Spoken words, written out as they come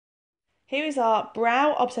Here is our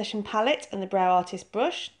Brow Obsession palette and the Brow Artist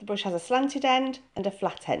brush. The brush has a slanted end and a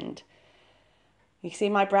flat end. You can see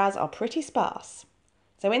my brows are pretty sparse.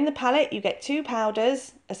 So in the palette you get 2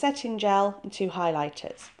 powders, a setting gel and 2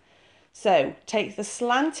 highlighters. So take the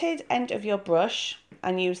slanted end of your brush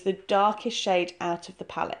and use the darkest shade out of the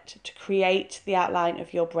palette to create the outline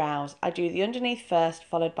of your brows. I do the underneath first,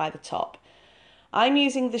 followed by the top. I'm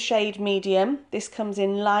using the shade medium. This comes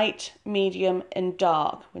in light, medium and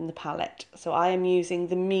dark in the palette. So I am using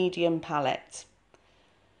the medium palette.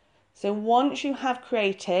 So once you have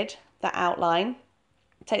created that outline,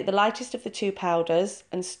 take the lightest of the 2 powders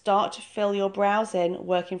and start to fill your brows in,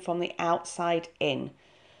 working from the outside in.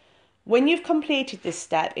 When you've completed this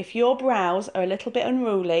step, if your brows are a little bit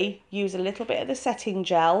unruly, use a little bit of the setting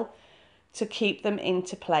gel to keep them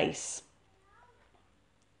into place.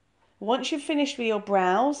 Once you've finished with your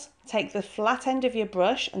brows, take the flat end of your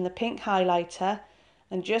brush and the pink highlighter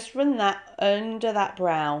and just run that under that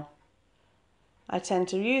brow. I tend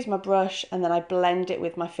to use my brush and then I blend it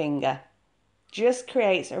with my finger. Just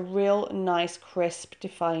creates a real nice, crisp,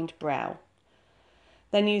 defined brow.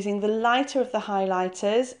 Then using the lighter of the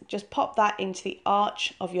highlighters, just pop that into the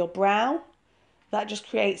arch of your brow. That just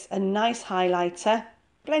creates a nice highlighter.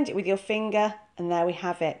 Blend it with your finger and there we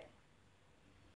have it.